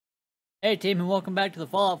Hey team, and welcome back to the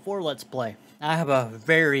Fallout 4 Let's Play. I have a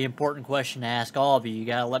very important question to ask all of you. You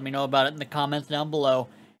gotta let me know about it in the comments down below,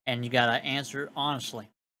 and you gotta answer it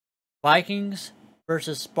honestly. Vikings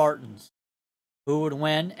versus Spartans. Who would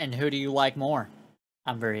win, and who do you like more?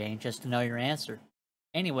 I'm very anxious to know your answer.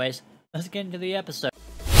 Anyways, let's get into the episode.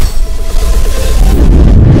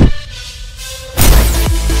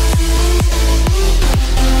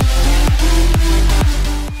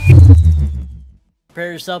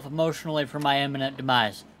 Prepare yourself emotionally for my imminent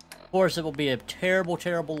demise. Of course, it will be a terrible,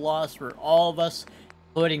 terrible loss for all of us,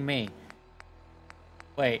 including me.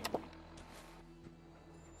 Wait. You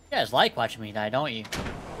guys like watching me die, don't you?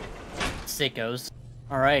 Sickos.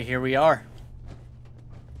 Alright, here we are.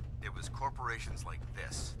 It was corporations like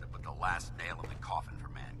this that put the last nail in the coffin for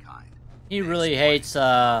mankind. He really hates,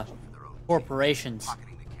 corporations.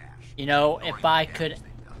 You know, if I could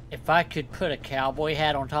put a cowboy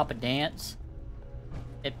hat on top of Dance,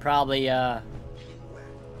 it probably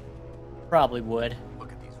would.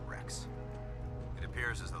 Look at these wrecks. It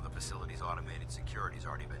appears as though the facility's automated security's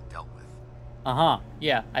already been dealt with.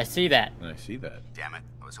 Yeah, I see that. I see that. Damn it,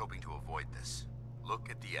 I was hoping to avoid this.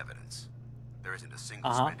 Look at the evidence. There isn't a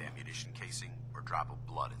single spent ammunition casing or drop of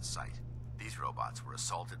blood in sight. These robots were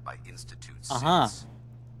assaulted by Institute Synths.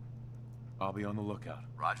 I'll be on the lookout.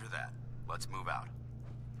 Roger that. Let's move out.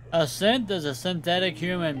 A synth is a synthetic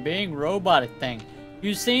human being robotic thing.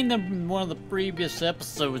 You've seen them in one of the previous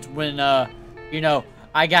episodes when, you know,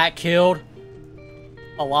 I got killed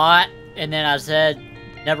a lot, and then I said,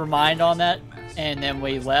 never mind on that, and then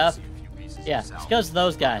we left. Yeah, it's because of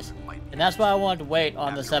those guys. And that's why I wanted to wait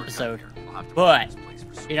on this episode. But,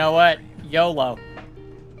 you know what? YOLO.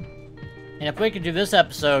 And if we can do this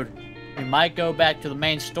episode, we might go back to the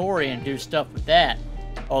main story and do stuff with that.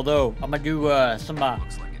 Although, I'm gonna do, some of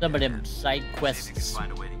them side quests.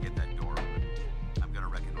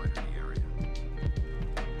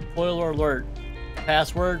 Spoiler alert.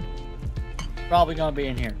 Password probably gonna be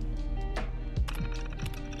in here.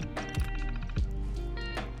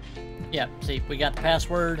 Yeah, see, we got the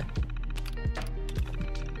password.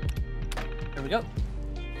 There we go.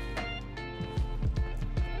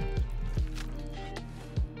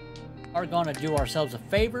 Are gonna do ourselves a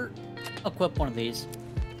favor. Equip one of these.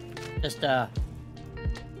 Just do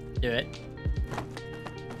it.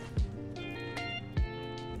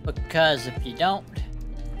 Because if you don't,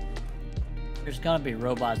 there's gonna be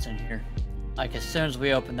robots in here. Like, as soon as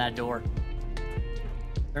we open that door.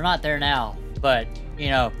 They're not there now, but, you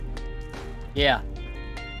know, yeah.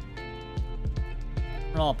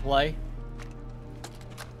 We're gonna play.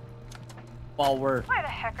 While we're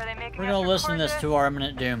gonna listen to this to our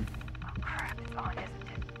imminent doom. Oh crap, it's on, isn't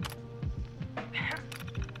it?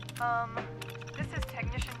 This is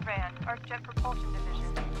Technician Van, Arc Jet Propulsion Division.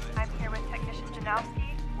 I'm here with Technician Janowski.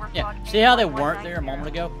 Yeah, see how they weren't there a moment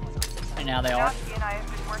ago? And now they are. Janowski and I have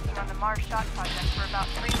been working on the Mars Shot project for about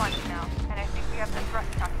 3 months now, and I think we have the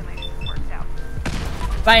thrust calculations worked out.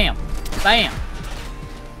 Bam! Bam!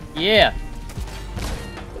 Yeah!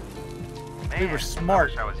 Man, We were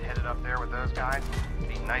smart. I wish I was headed up there with those guys. It'd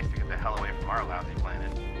be nice to get the hell away from our lousy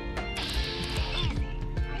planet. Easy.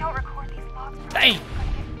 We don't record these logs for Dang! we're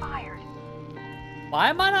gonna get fired. Why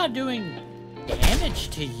am I not doing damage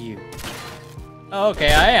to you? Oh,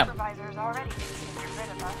 okay, I am. Supervisor's already getting rid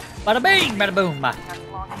of us. Bada bing, bada boom.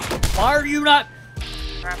 Why are you not?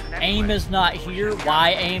 Aim is not here.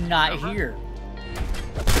 Why aim not here?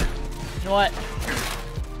 You know what?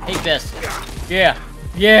 Take this. Yeah.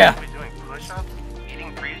 Yeah. We're doing push-ups,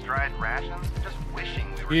 eating freeze-dried rations, just wishing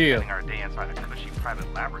we were Yeah. spending our day inside a cushy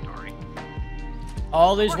private laboratory.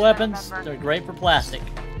 All these weapons, they're great for plastic.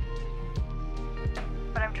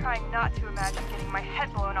 But I'm trying not to imagine getting my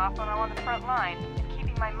head blown off when I'm on the front line, and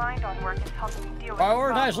keeping my mind on work is helping me deal with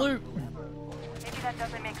Prioritize problems. loot. Maybe that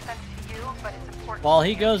doesn't make sense to you, but it's important. While to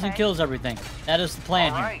he me, goes and okay? kills everything. That is the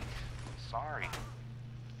plan here. Alright. Sorry.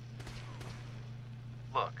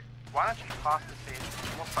 Look, why don't you toss the stage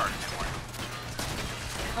and we'll start a new one.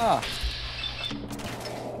 Ah.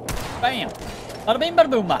 Bam. Bada bing, bada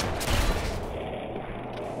boom.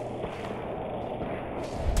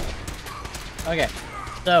 Okay.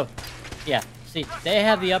 So, yeah. See, they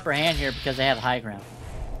have the upper hand here because they have the high ground.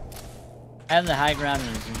 Having the high ground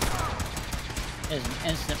is an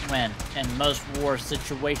instant win in most war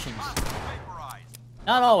situations.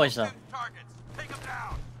 Not always, though.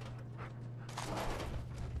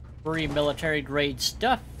 Free military grade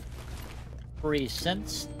stuff. Free synth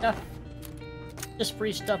stuff. Just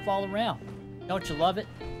free stuff all around. Don't you love it?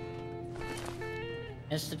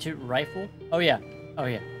 Institute rifle. Oh yeah. Oh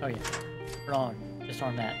yeah. Oh yeah. Hold on.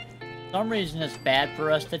 Disarm that. For some reason it's bad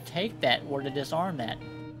for us to take that or to disarm that.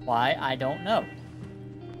 Why? I don't know.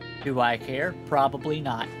 Do I care? Probably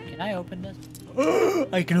not. Can I open this?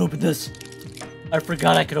 I can open this! I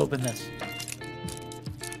forgot I could open this.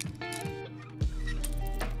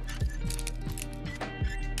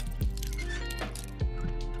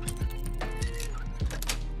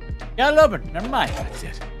 Got it open! Never mind. That's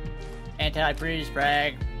it. Anti-freeze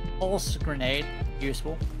frag. Pulse grenade.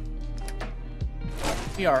 Useful.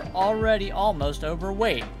 We are already almost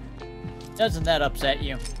overweight. Doesn't that upset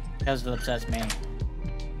you? Because it upsets me.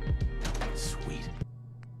 Sweet.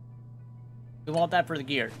 We want that for the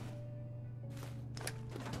gear.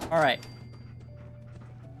 Alright.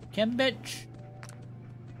 Kim bitch.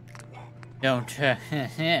 Don't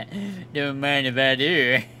don't mind if I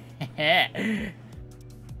do.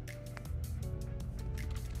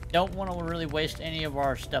 Don't want to really waste any of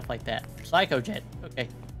our stuff like that. Psycho jet. Okay.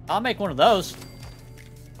 I'll make one of those.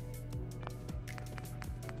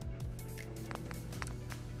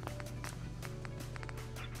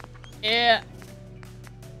 Yeah.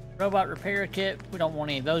 Robot repair kit. We don't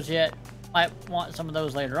want any of those yet. Might want some of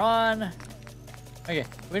those later on. Okay.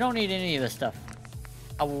 We don't need any of this stuff.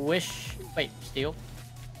 I wish... Wait. Steel.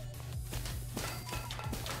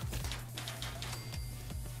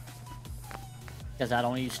 Because I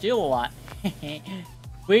don't use steel a lot.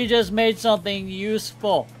 We just made something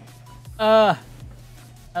useful. I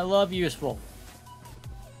love useful.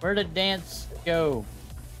 Where did dance go?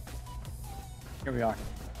 Here we are.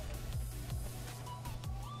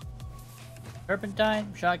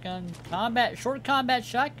 Turpentine, shotgun, short combat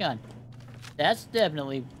shotgun. That's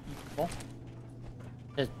definitely useful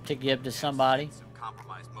to give to somebody.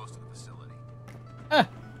 Compromise most of the facility.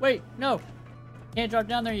 Wait, no. Can't drop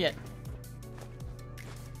down there yet.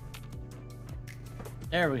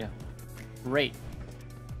 There we go. Great.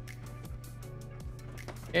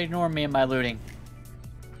 Ignore me and my looting.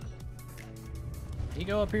 Did he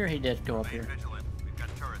go up here? He did go up here. Vigilant. We've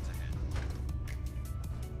got turrets ahead.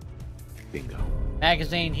 Bingo.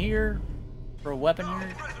 Magazine here. For a weapon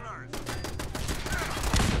here.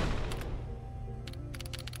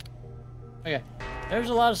 Okay. There's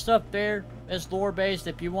a lot of stuff there. It's lore based.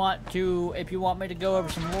 If you want me to go over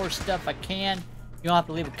some lore stuff, I can. You don't have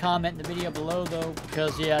to leave a comment in the video below, though,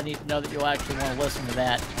 because, yeah, I need to know that you'll actually want to listen to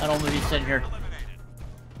that. I don't want to be sitting here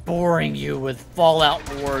boring you with Fallout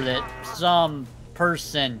lore that some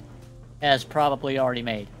person has probably already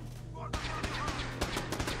made.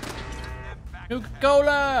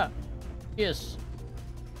 Nuka-Cola! Yes.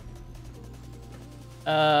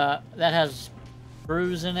 That has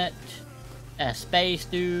brews in it. Space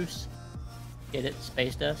deuce. Get it?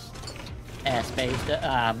 Space dust? Space dust.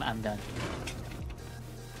 I'm done.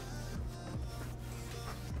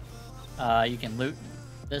 You can loot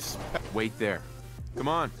this. Wait there. Come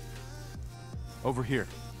on. Over here.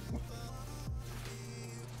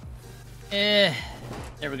 There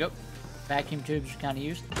we go. Vacuum tubes are kind of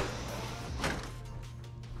used.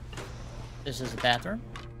 This is a bathroom.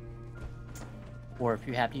 Or if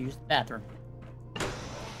you have to use the bathroom.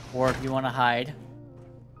 Or if you want to hide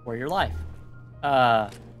for your life.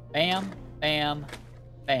 Bam, bam,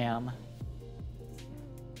 bam.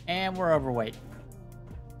 And we're overweight.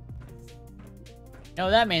 You know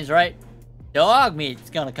what that means, right? Dog meat's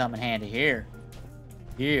gonna come in handy here.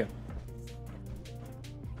 Yeah.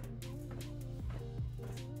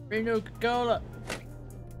 Free Nuka-Cola.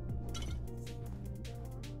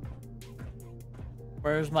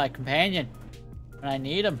 Where's my companion? When I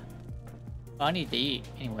need him. Oh, I need to eat,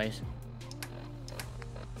 anyways.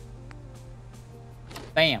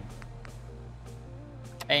 Bam.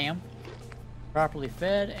 Bam. Properly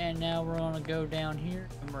fed, and now we're gonna go down here,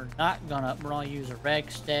 and we're gonna use a red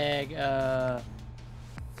stag. Do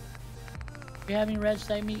you have any red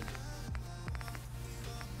stag meat?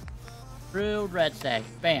 Grilled red stag.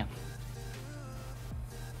 Bam.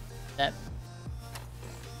 That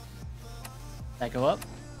go up?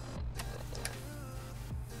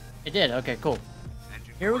 It did. Okay, cool.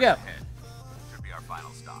 Here we go. Should be our final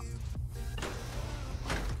stop.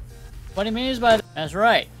 What he means by that? That's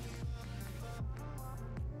right.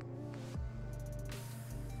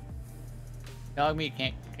 Dog meat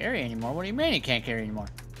can't carry anymore. What do you mean it can't carry anymore?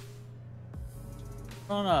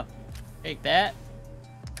 We're gonna take that.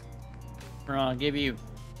 We're gonna give you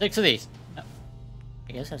 6 of these. No.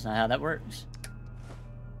 I guess that's not how that works.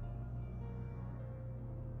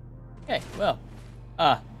 Okay, well.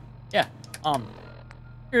 Yeah.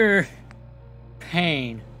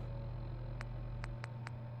 Pain.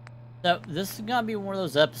 So, this is gonna be one of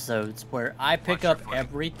those episodes where I pick up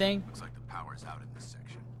everything. Looks like the power's out in this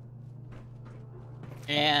section.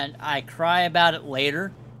 And I cry about it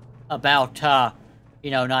later. About,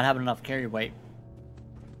 you know, not having enough carry weight.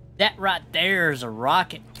 That right there is a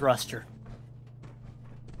rocket thruster.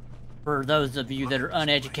 For those of you that are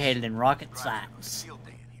uneducated in rocket science. Field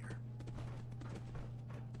day in here.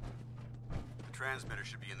 The transmitter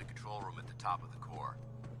should be in the control room at the top of the core,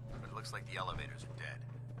 but it looks like the elevators are dead.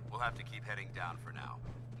 We'll have to keep heading down for now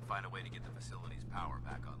and find a way to get the facility's power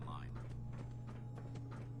back online.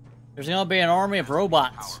 There's gonna be an army of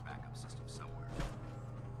robots. Power backup system somewhere.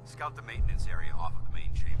 Scout the maintenance area off of the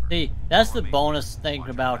main chamber. See, that's the bonus thing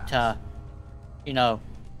about, you know,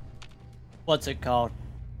 what's it called?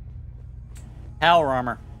 Power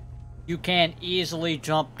armor. You can easily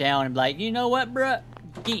jump down and be like, you know what, bruh?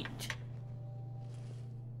 Geet.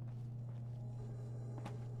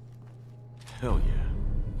 Hell yeah.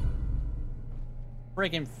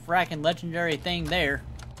 Freaking fracking legendary thing there.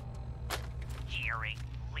 Jeering,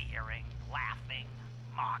 leering, laughing,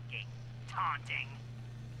 mocking, taunting.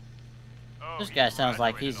 This guy sounds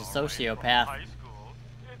like he's a sociopath.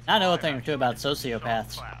 I know a thing or two about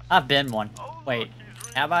sociopaths. I've been one. Wait,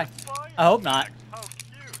 have I? I hope not.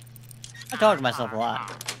 I talk to myself a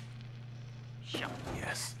lot.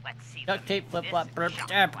 Yes. Let's see. Duct tape, flip flop, burp, Finest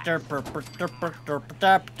derp, derp, burp, burp, derp, burp, derp,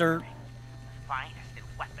 derp, derp. in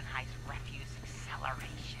weaponized refuse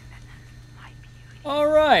acceleration. My beauty.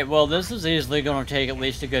 Alright, well this is easily going to take at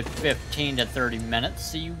least a good 15 to 30 minutes.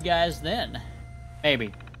 See you guys then.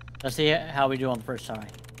 Maybe. Let's see how we do on the first try.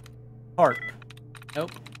 Heart.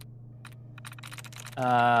 Nope.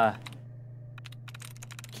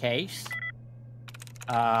 Case.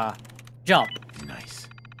 Jump. Nice.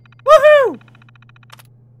 Woohoo!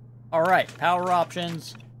 Alright, power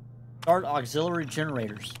options. Start auxiliary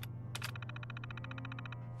generators.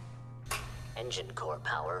 Engine core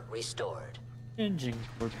power restored. Engine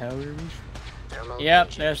core power. Thermal Yep,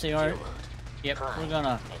 engine there's the art. fueled. Yep, Prime we're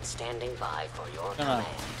gonna. and standing by for your Gonna-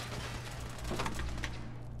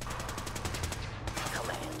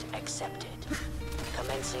 command accepted.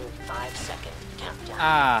 Commencing 5-second countdown.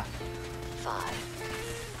 Ah, 5.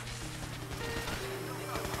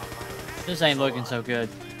 this ain't looking so good.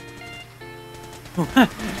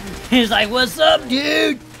 He's like, what's up,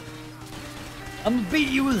 dude? I'm gonna beat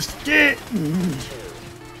you with a stick. 2.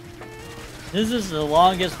 This is the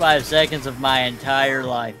longest 5 seconds of my entire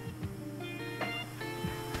life.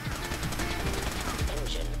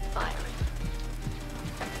 Engine firing.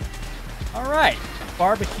 Alright,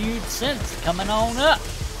 barbecued Synths coming on up.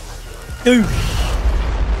 Douche.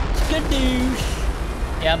 It's good douche.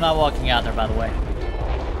 Yeah, I'm not walking out there, by the way.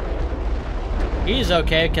 He's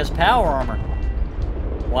okay, because power armor.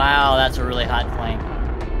 Wow, that's a really hot flame.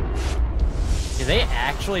 Do they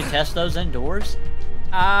actually test those indoors?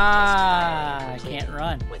 Ah, I can't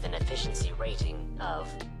run. With an efficiency rating of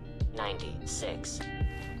 96.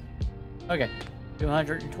 Okay,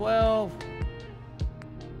 212.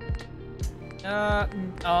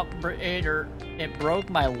 Operator, it broke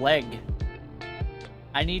my leg.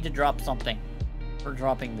 I need to drop something. We're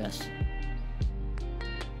dropping this.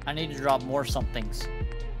 I need to drop more somethings.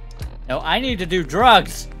 No, I need to do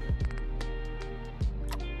drugs.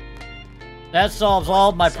 That solves all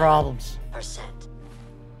of my problems. Percent.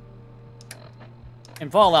 In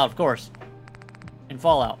Fallout, of course. In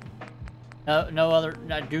Fallout. No other.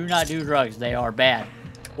 Do not do drugs. They are bad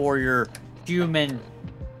for your human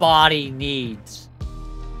body needs.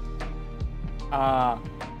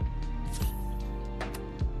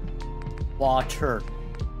 Water.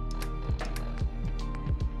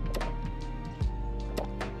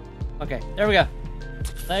 Okay, there we go.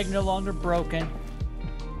 Leg no longer broken.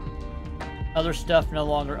 Other stuff no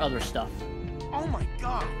longer other stuff. Oh my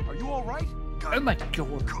god, are you alright? Oh my god.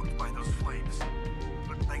 Cooked by those flames.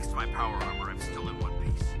 But thanks to my power armor, I'm still in one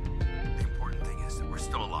piece. The important thing is that we're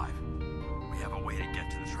still alive. We have a way to get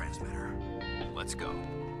to the transmitter. Let's go.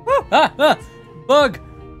 Woo! Bug!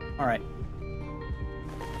 Alright.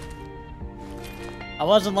 I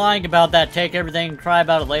wasn't lying about that take everything and cry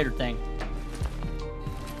about it later thing.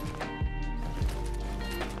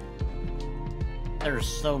 There's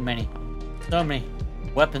so many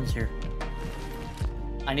weapons here.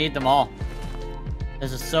 I need them all.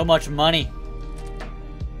 This is so much money.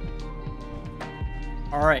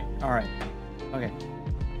 Alright. Okay.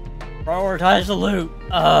 Prioritize the loot.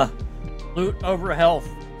 Loot over health.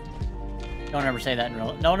 Don't ever say that in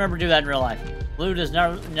real. Don't ever do that in real life. Loot is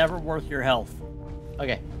never worth your health.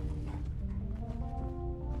 Okay.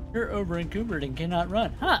 You're over encumbered and cannot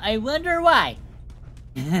run. Huh, I wonder why.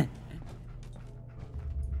 Couldn't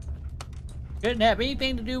have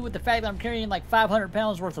anything to do with the fact that I'm carrying like 500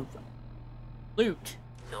 pounds worth of loot.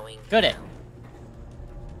 Going Could it? down.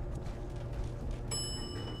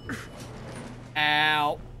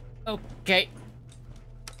 Ow. Okay.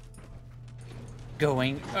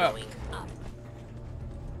 going up. Going up.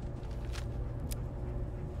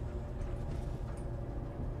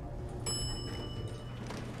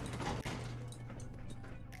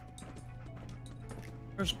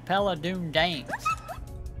 Where's Paladun Danks?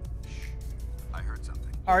 I heard something.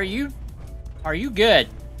 Are you good?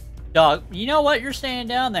 Dog, you know what? You're staying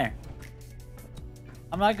down there.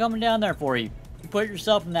 I'm not coming down there for you. You put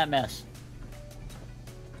yourself in that mess.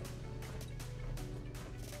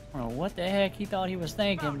 I don't know what the heck he thought he was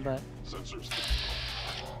thinking, but... Sensors.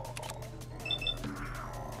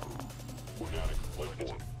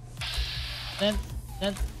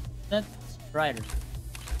 Synths, riders.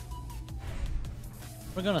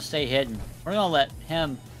 We're gonna stay hidden. We're gonna let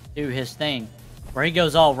him do his thing, where he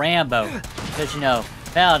goes all Rambo, because you know,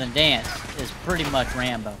 Paladin Dance is pretty much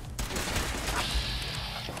Rambo.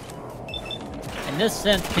 And this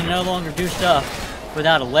synth can no longer do stuff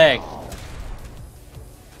without a leg.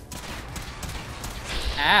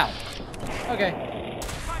 Ow. Okay.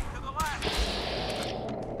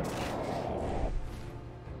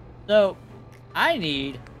 So, I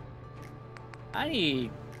need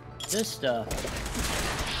this stuff.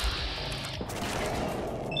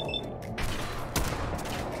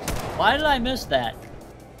 Why did I miss that?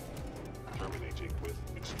 Terminating with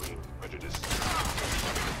extreme prejudice.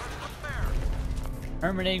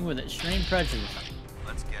 Terminating with extreme prejudice.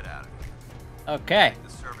 Let's get out of here. Okay. The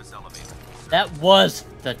service elevator. That was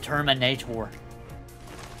the Terminator.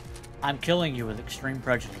 I'm killing you with extreme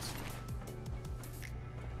prejudice.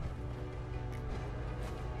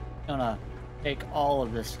 Gonna take all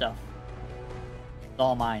of this stuff. It's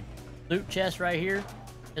all mine. Loot chest right here.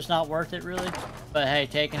 It's not worth it really, but hey,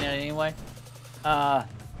 taking it anyway.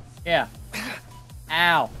 Yeah.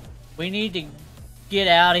 Ow. We need to get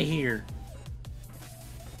out of here.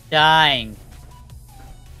 Dying.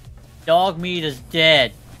 Dog meat is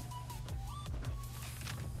dead.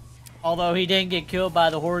 Although he didn't get killed by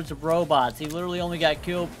the hordes of robots. He literally only got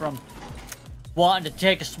killed from wanting to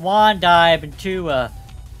take a swan dive into a...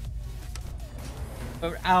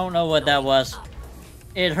 I don't know what that was.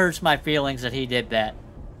 It hurts my feelings that he did that.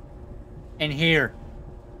 In here.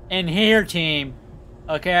 In here, team.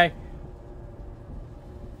 Okay?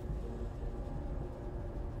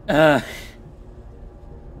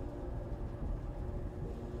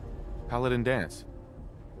 Paladin Dance.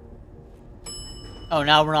 Oh,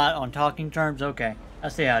 now we're not on talking terms? Okay. I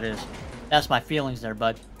see how it is. That's my feelings there,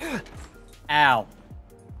 bud. Ow.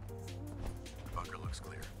 Bunker looks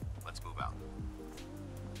clear. Let's move out.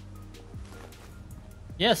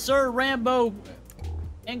 Yes, sir, Rambo.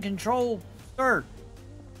 In control, sir.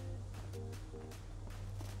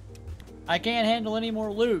 I can't handle any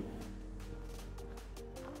more loot.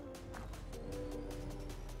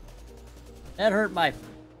 That hurt my...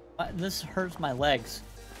 This hurts my legs.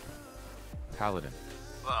 Paladin.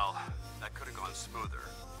 Well, that could have gone smoother,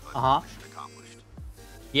 but mission accomplished.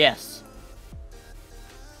 Yes.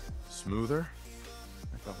 Smoother?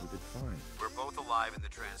 I thought we did fine. We're both alive and the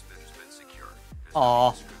transmitter's been secured. There's Aw.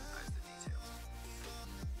 no need to scrutinize the details.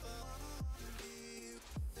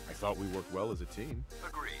 I thought we worked well as a team.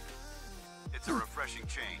 Agreed. It's a refreshing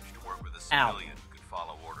change to work with a civilian who can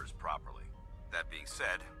follow orders properly. That being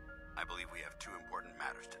said, I believe we have two important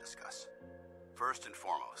matters to discuss. First and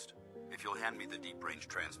foremost, if you'll hand me the deep-range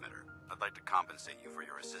transmitter, I'd like to compensate you for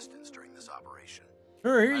your assistance during this operation.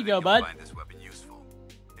 Sure, here you go, bud. I find this weapon useful.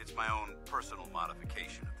 It's my own personal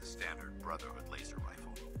modification of the standard Brotherhood laser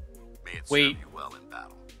rifle. May it serve you well in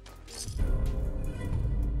battle.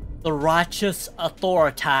 The Righteous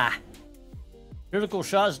Authority. Critical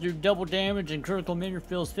shots do double damage and critical meter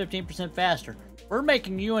fills 15% faster. We're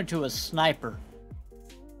making you into a sniper.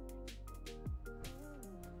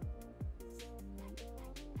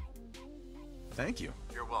 Thank you.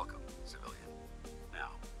 You're welcome, civilian.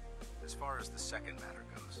 Now, as far as the second matter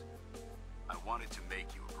goes, I wanted to make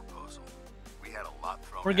you a proposal. We had a lot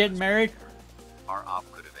thrown We're at getting us married? earlier. Our op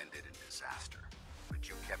could have ended in disaster, but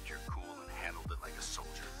you kept your cool and handled it like a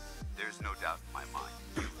soldier. There's no doubt in my mind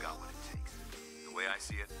you've got what it takes. The way I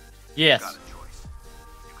see it, Yes. you've got a choice.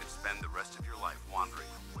 You can spend the rest of your life wandering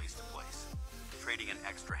from place to place, trading an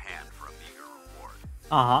extra hand for a meager reward.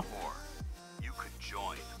 Uh-huh. Or you could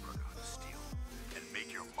join the Brotherhood of Steel and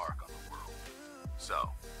make your mark on the world. So,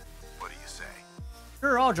 what do you say?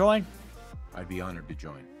 Sure, I'll join. I'd be honored to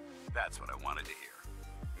join. That's what I wanted to hear.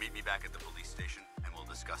 Meet me back at the police station and we'll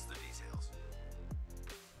discuss the details.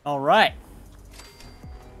 Alright.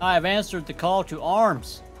 I have answered the call to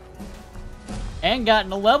arms. And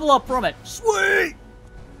gotten a level up from it. Sweet!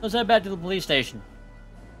 Let's head back to the police station.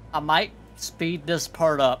 I might speed this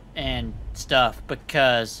part up and stuff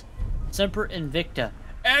because Semper Invicta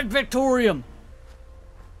and Victorium.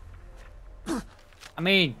 I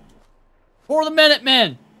mean, for the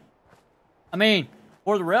Minutemen. I mean,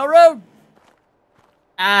 for the railroad.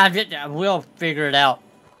 We'll figure it out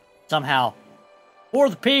somehow. For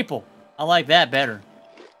the people. I like that better.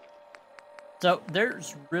 So,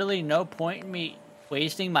 there's really no point in me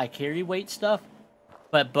wasting my carry weight stuff.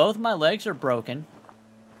 But both my legs are broken.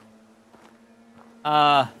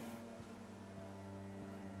 There's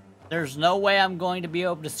no way I'm going to be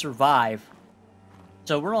able to survive.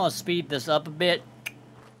 So we're going to speed this up a bit.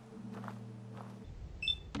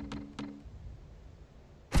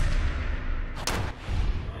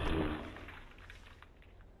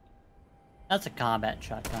 That's a combat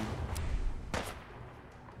shotgun.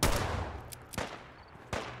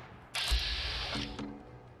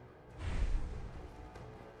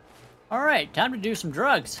 Alright, time to do some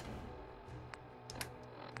drugs.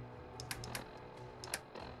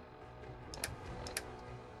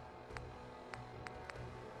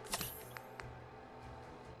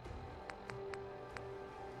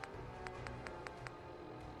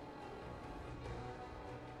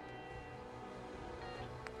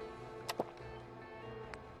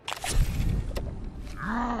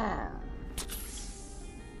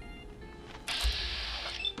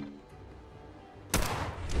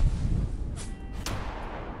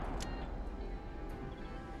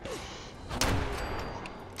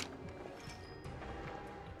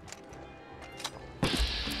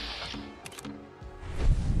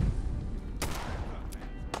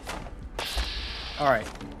 Alright.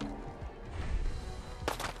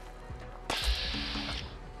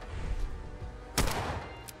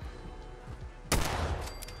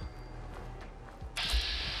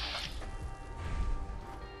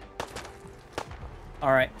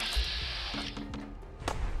 Alright.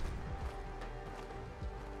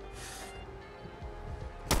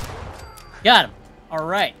 Got him.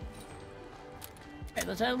 Alright. Okay,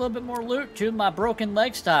 let's add a little bit more loot to my broken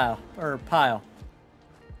leg style, or pile.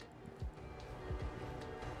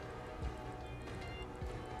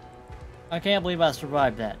 I can't believe I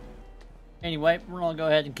survived that. Anyway, we're gonna go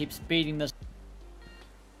ahead and keep speeding this.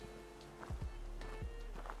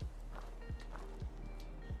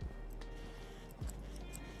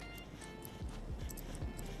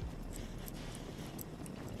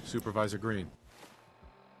 Supervisor Green.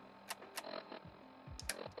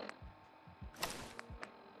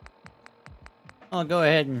 I'll go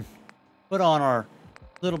ahead and put on our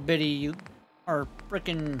little bitty, our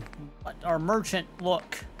merchant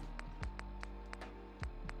look.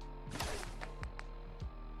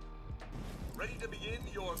 Ready to begin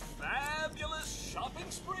your fabulous shopping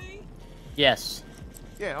spree? Yes.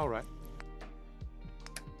 Yeah, all right.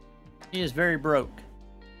 He is very broke.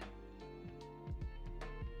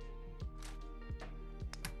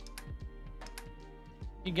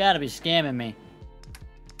 You gotta be scamming me.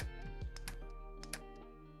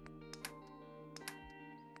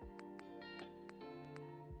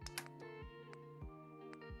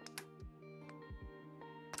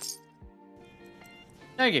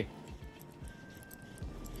 Thank you.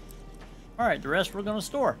 Alright, the rest we're gonna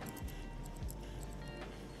store.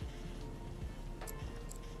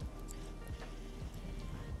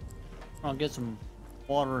 I'll get some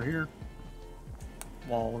water here.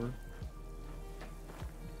 Water.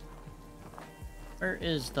 Where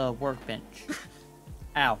is the workbench?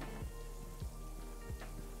 Ow.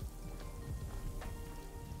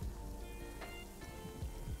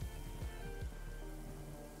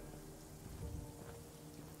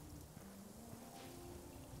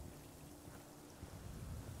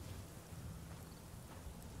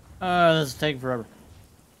 This is taking forever.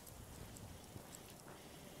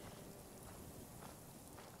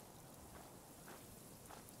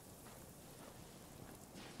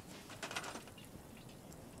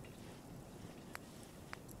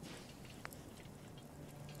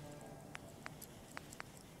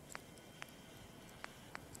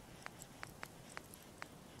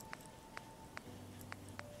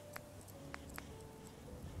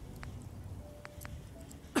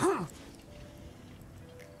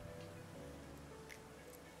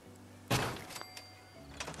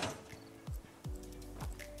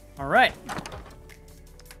 All right.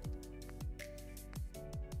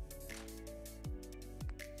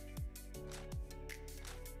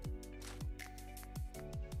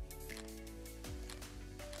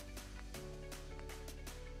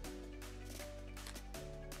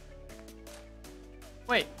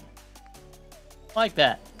 Wait. Like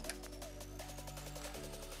that.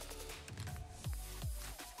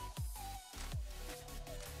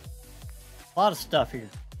 A lot of stuff here.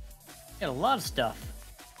 Got a lot of stuff.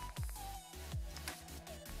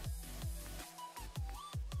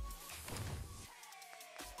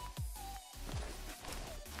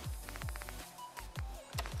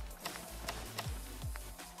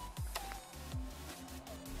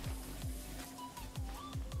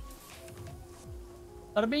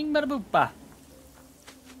 Bada bing, bada boop.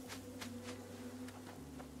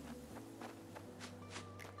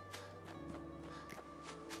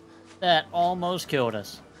 That almost killed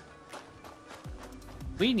us.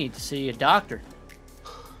 We need to see a doctor.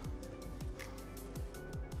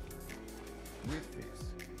 With this,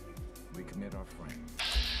 we commit our friend.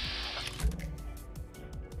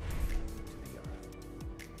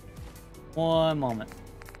 One moment.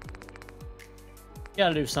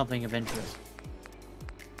 Gotta do something of interest.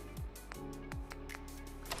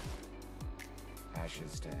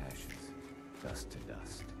 Ashes to ashes, dust to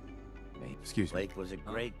dust. Maybe. Excuse me. Blake was a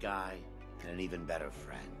great guy and an even better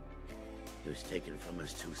friend. He was taken from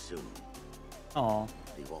us too soon. Aw.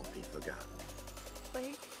 He won't be forgotten.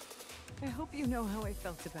 Blake, I hope you know how I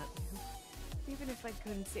felt about you. Even if I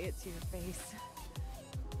couldn't say it to your face.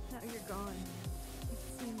 Now you're gone. It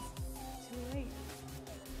seems too late.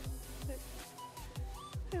 But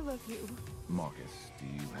I love you. Marcus, do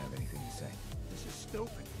you have anything to say? This is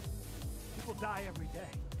stupid. People die every day.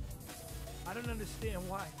 I don't understand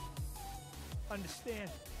why. Understand?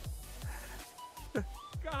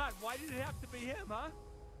 God, why did it have to be him, huh?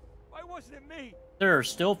 Why wasn't it me? There are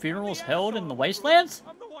still funerals held in the wastelands?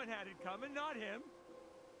 I'm the one had it coming, not him.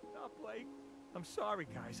 Not Blake. I'm sorry,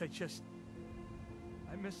 guys.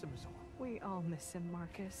 I miss him as all. We all miss him,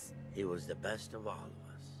 Marcus. He was the best of all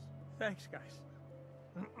of us. Thanks, guys.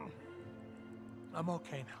 I'm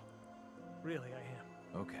okay now. Really,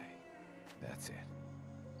 I am. Okay, that's it.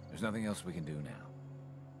 There's nothing else we can do now.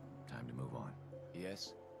 Time to move on.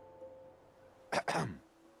 Yes?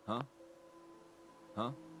 Huh?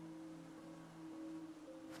 Huh?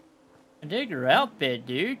 I dig your outfit,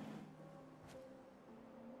 dude.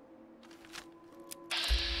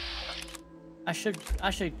 I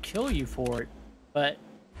should kill you for it, but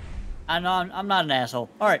I'm not an asshole.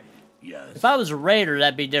 All right. Yes. If I was a raider,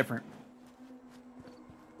 that'd be different.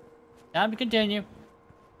 Time to continue.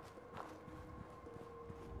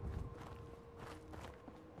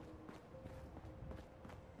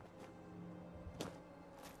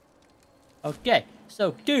 Okay,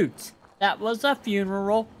 so dudes, that was a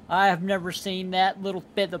funeral. I have never seen that little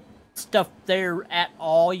bit of stuff there at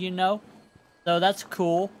all, you know. So that's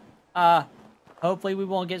cool. Hopefully we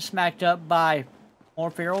won't get smacked up by more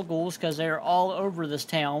feral ghouls because they're all over this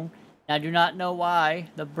town. I do not know why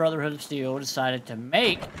the Brotherhood of Steel decided to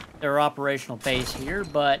make their operational base here,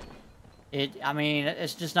 but I mean,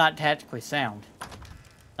 it's just not tactically sound.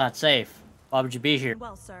 Not safe. Why would you be here?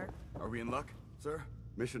 Well, sir. Are we in luck, sir?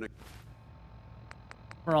 Mission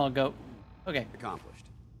We're all go. Okay. accomplished.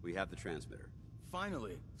 We have the transmitter.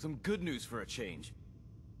 Finally, some good news for a change.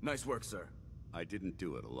 Nice work, sir. I didn't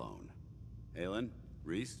do it alone. Aylin,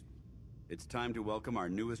 Reese, it's time to welcome our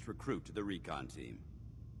newest recruit to the recon team.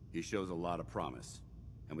 He shows a lot of promise,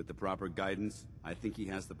 and with the proper guidance, I think he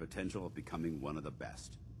has the potential of becoming one of the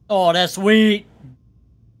best. Oh, that's sweet.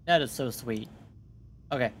 That is so sweet.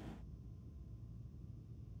 Okay.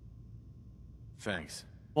 Thanks.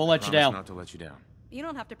 We'll let you Promise down. not to let you down. You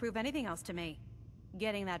don't have to prove anything else to me.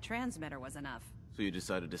 Getting that transmitter was enough. So you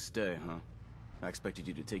decided to stay, huh? I expected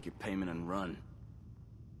you to take your payment and run.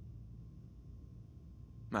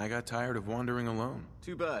 I got tired of wandering alone.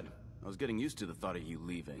 Too bad. I was getting used to the thought of you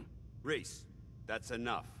leaving. Reese, that's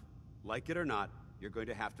enough. Like it or not, you're going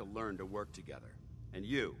to have to learn to work together. And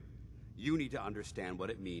you need to understand what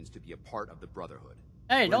it means to be a part of the Brotherhood.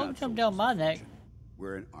 Hey, We're don't not jump down my neck.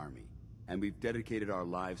 We're an army, and we've dedicated our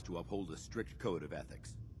lives to uphold a strict code of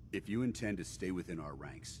ethics. If you intend to stay within our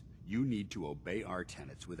ranks, you need to obey our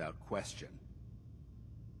tenets without question.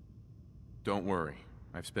 Don't worry.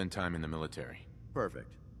 I've spent time in the military.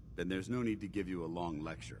 Perfect. Then there's no need to give you a long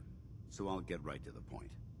lecture, so I'll get right to the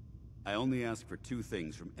point. I only ask for two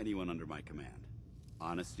things from anyone under my command: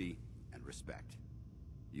 honesty and respect.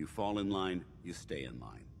 You fall in line, you stay in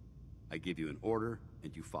line. I give you an order,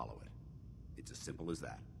 and you follow it. It's as simple as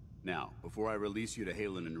that. Now, before I release you to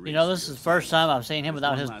Halen and Reese... You know, this is the first time I've seen him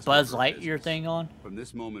without his Buzz Lightyear thing on. From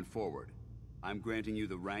this moment forward, I'm granting you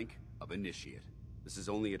the rank of Initiate. This is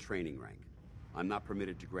only a training rank. I'm not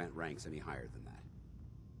permitted to grant ranks any higher than that.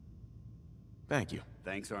 Thank you.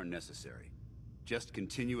 Thanks aren't necessary. Just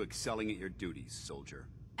continue excelling at your duties, soldier.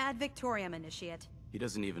 Ad Victoriam, Initiate. He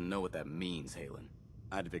doesn't even know what that means, Halen.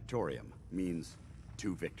 Ad Victoriam means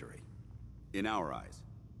to victory. In our eyes,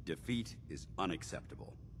 defeat is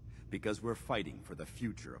unacceptable, because we're fighting for the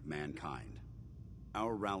future of mankind.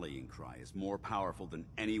 Our rallying cry is more powerful than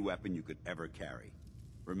any weapon you could ever carry.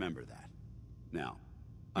 Remember that. Now,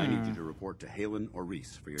 I need you to report to Halen or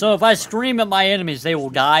Reese for your... So if I scream at my enemies, they will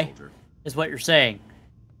die? Is what you're saying.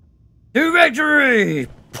 To victory!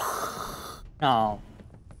 No.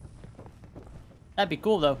 That'd be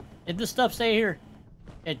cool, though. Did this stuff stay here?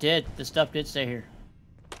 It did. The stuff did stay here.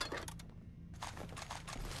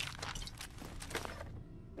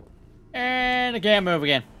 And I can't move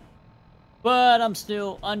again. But I'm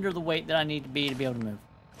still under the weight that I need to be able to move.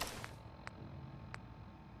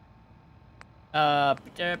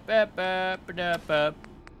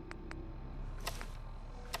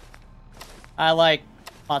 I like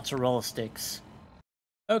mozzarella sticks.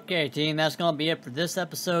 Okay, team, that's going to be it for this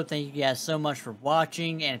episode. Thank you guys so much for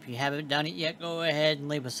watching. And if you haven't done it yet, go ahead and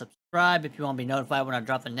leave a subscribe if you want to be notified when I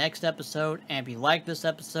drop the next episode. And if you like this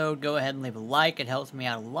episode, go ahead and leave a like. It helps me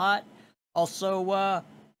out a lot. Also,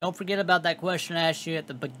 don't forget about that question I asked you at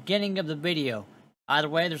the beginning of the video. Either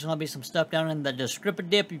way, there's going to be some stuff down in the description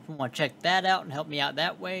if you want to check that out and help me out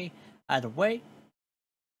that way. Either way,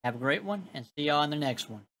 have a great one, and see y'all in the next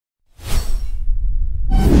one.